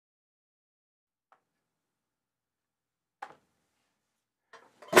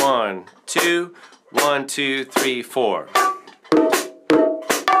1, 2, 1, 2, 3, 4.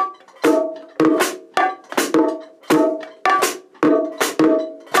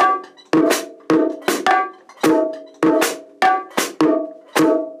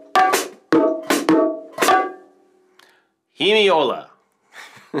 Hemiola.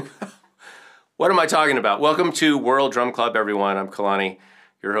 What am I talking about? Welcome to World Drum Club, everyone. I'm Kalani,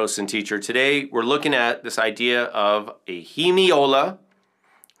 your host and teacher. Today, we're looking at this idea of a hemiola,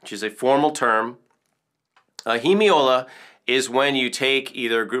 which is a formal term. A hemiola is when you take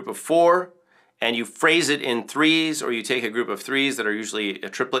either a group of 4 and you phrase it in 3s, or you take a group of 3s that are usually a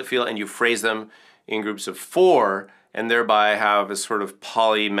triplet feel and you phrase them in groups of 4 and thereby have a sort of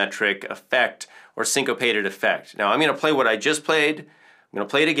polymetric effect or syncopated effect. Now I'm going to play what I just played. I'm going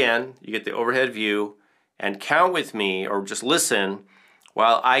to play it again. You get the overhead view and count with me, or just listen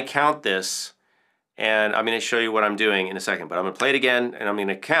while I count this, and I'm going to show you what I'm doing in a second. But I'm going to play it again and I'm going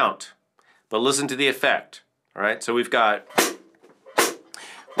to count, but listen to the effect. All right, so we've got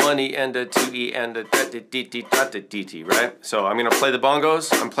 1E and a 2E and a da-da-dee-dee-da-da-dee-dee, right? So I'm going to play the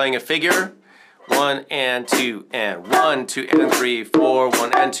bongos. I'm playing a figure. 1 and 2 and 1, 2 and 3, 4,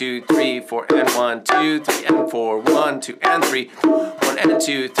 1 and 2, 3, 4 and 1, 2, 3 and 4, 1, 2 and 3, 1 and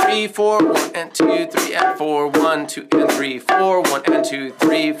 2, 3, 4, 1 and 2, 3 and 4, 1, 2 and 3, 4, 1 and 2,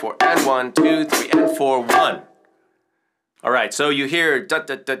 3, 4 and 1, 2, 3 and 4, 1. All right, so you hear da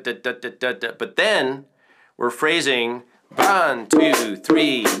da da da da da da da, but then we're phrasing 1, 2,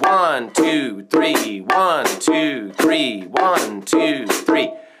 3, 1, 2, 3, 1, 2, 3, 1, 2,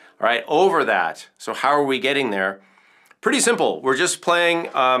 3. All right, over that. So how are we getting there? Pretty simple. We're just playing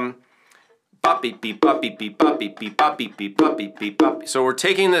bop beep beep bop beep beep bop beep beep bop beep beep bop beep beep bop. So we're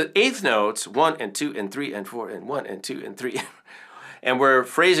taking the eighth notes, 1 and 2 and 3 and 4 and 1 and 2 and 3, and we're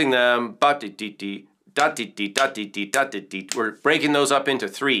phrasing them bop dee dee dee dot dee dee dot dee dee dot dee dee. We're breaking those up into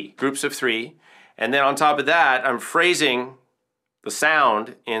 3 groups of 3, and then on top of that, I'm phrasing the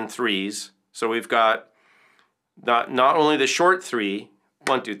sound in 3s. So we've got not only the short 3.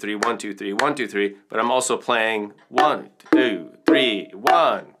 1, 2, 3, 1, 2, 3, 1, 2, 3, but I'm also playing 1, 2, 3,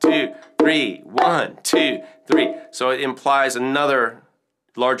 1, 2, 3, 1, 2, 3. So it implies another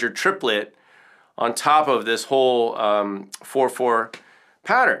larger triplet on top of this whole 4/4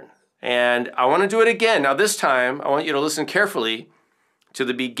 pattern. And I want to do it again. Now this time, I want you to listen carefully to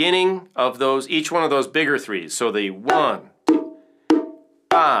the beginning of those, each one of those bigger 3s. So the 1,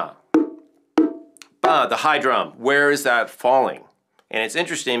 ba, ba, the high drum. Where is that falling? And it's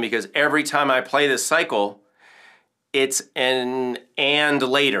interesting because every time I play this cycle, it's an and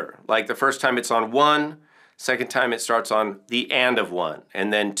later. Like the first time it's on 1, second time it starts on the and of 1,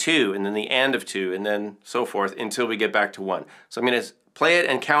 and then 2, and then the and of 2, and then so forth until we get back to 1. So I'm going to play it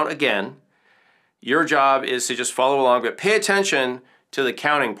and count again. Your job is to just follow along, but pay attention to the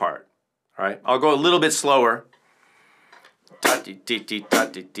counting part. All right, I'll go a little bit slower. 1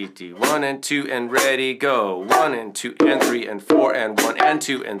 and 2 and ready, go. 1 and 2 and 3 and 4 and 1 and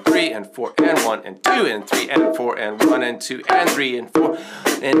 2 and 3 and 4 and 1 and 2 and 3 and 4 and 1 and 2 and 3 and 4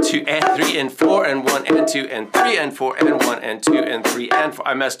 and 2 and 3 and 4 and 1 and 2 and 3 and 4 and 1 and 2 and 3 and 4.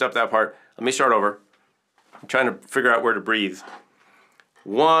 I messed up that part. Let me start over. I'm trying to figure out where to breathe.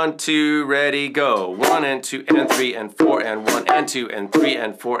 1, 2, ready, go. 1 and 2 and 3 and 4 and 1 and 2 and 3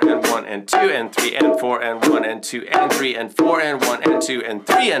 and 4 and 1 and 2 and 3 and 4 and 1 and 2 and 3 and 4 and 1 and 2 and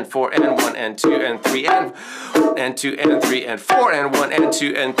 3 and 4 and 1 and 2 and 3 and 2 and 3 and 4 and 1 and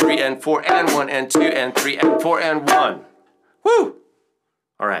 2 and 3 and 4 and 1 and 2 and 3 and 4 and 1. Woo!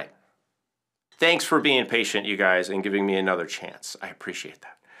 All right. Thanks for being patient, you guys, and giving me another chance. I appreciate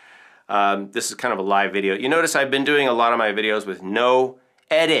that. This is kind of a live video. You notice I've been doing a lot of my videos with no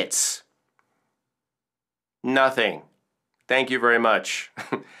edits. Nothing. Thank you very much.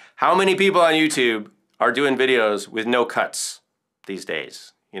 How many people on YouTube are doing videos with no cuts these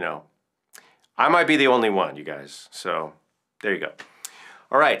days? You know, I might be the only one, you guys. So there you go.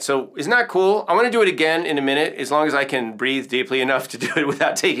 All right, so isn't that cool? I want to do it again in a minute, as long as I can breathe deeply enough to do it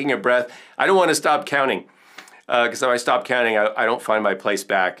without taking a breath. I don't want to stop counting, because if I stop counting, I don't find my place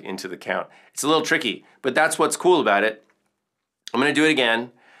back into the count. It's a little tricky, but that's what's cool about it. I'm going to do it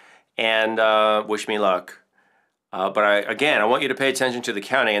again, and wish me luck. But again, I want you to pay attention to the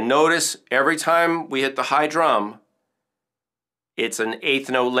counting. And notice every time we hit the high drum, it's an eighth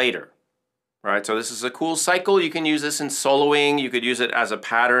note later. Right? So this is a cool cycle. You can use this in soloing. You could use it as a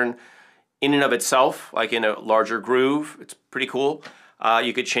pattern in and of itself, like in a larger groove. It's pretty cool.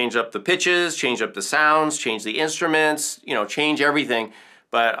 You could change up the pitches, change up the sounds, change the instruments, you know, change everything.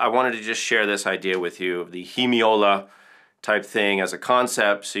 But I wanted to just share this idea with you of the hemiola type thing as a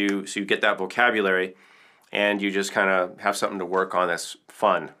concept, so you get that vocabulary. and you just kind of have something to work on that's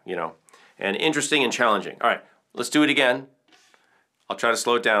fun, you know, and interesting and challenging. All right, let's do it again. I'll try to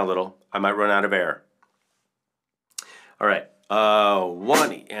slow it down a little. I might run out of air. All right,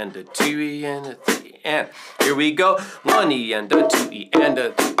 1 E and a 2 E and a 3 and here we go. 1 E and a 2 E and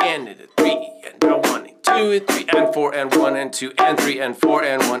a 3 and a 3 E and a 1 E, 2 and 3 and 4 and 1 and 2 and 3 and 4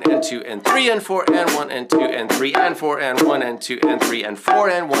 and 1 and 2 and 3 and 4 and 1 and 2 and 3 and 4 and 1 and 2 and 3 and 4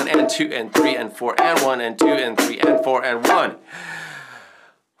 and 1 and 2 and 3 and 4 and 1 and 2 and 3 and 4 and 1.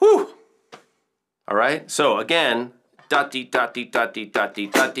 Whew. All right. So again. We got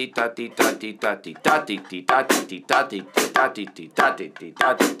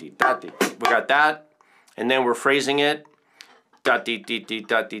that, and then we're phrasing it.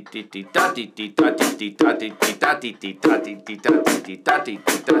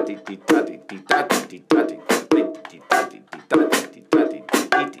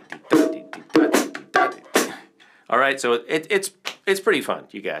 All right, so it's pretty fun,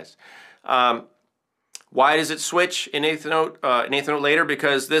 you guys. Why does it switch an eighth note later?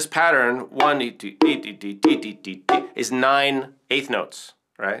 Because this pattern, 1 is 9 eighth notes,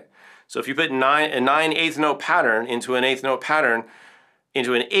 right? So if you put a 9 eighth note pattern into an eighth note pattern,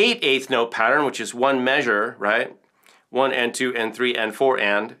 into an 8 eighth note pattern, which is one measure, right? 1 and 2 and 3 and 4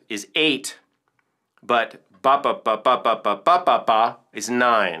 and is 8, but ba ba ba ba ba ba ba ba ba is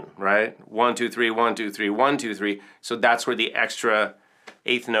 9, right? 1 2 3 1 2 3 1 2 3. So that's where the extra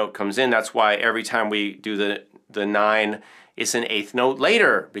eighth note comes in. That's why every time we do the 9, it's an eighth note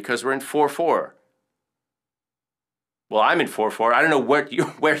later, because we're in 4/4. Well, I'm in 4/4. I don't know where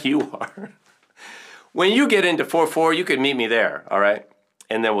you are. When you get into 4/4, you can meet me there, all right?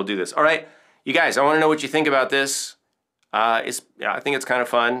 And then we'll do this. All right, you guys, I want to know what you think about this. I think it's kind of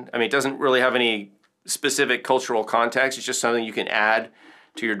fun. I mean, it doesn't really have any specific cultural context. It's just something you can add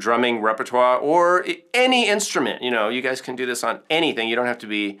to your drumming repertoire or any instrument. You know, you guys can do this on anything. You don't have to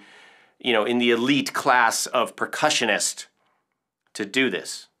be, you know, in the elite class of percussionist to do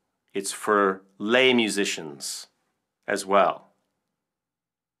this. It's for lay musicians as well.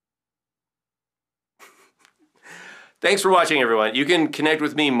 Thanks for watching, everyone. You can connect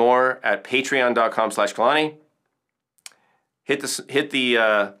with me more at patreon.com/Kalani.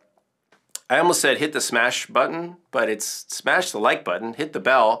 I almost said hit the smash button, but it's smash the like button, hit the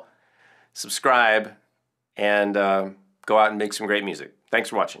bell, subscribe, and go out and make some great music. Thanks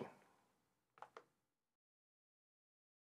for watching.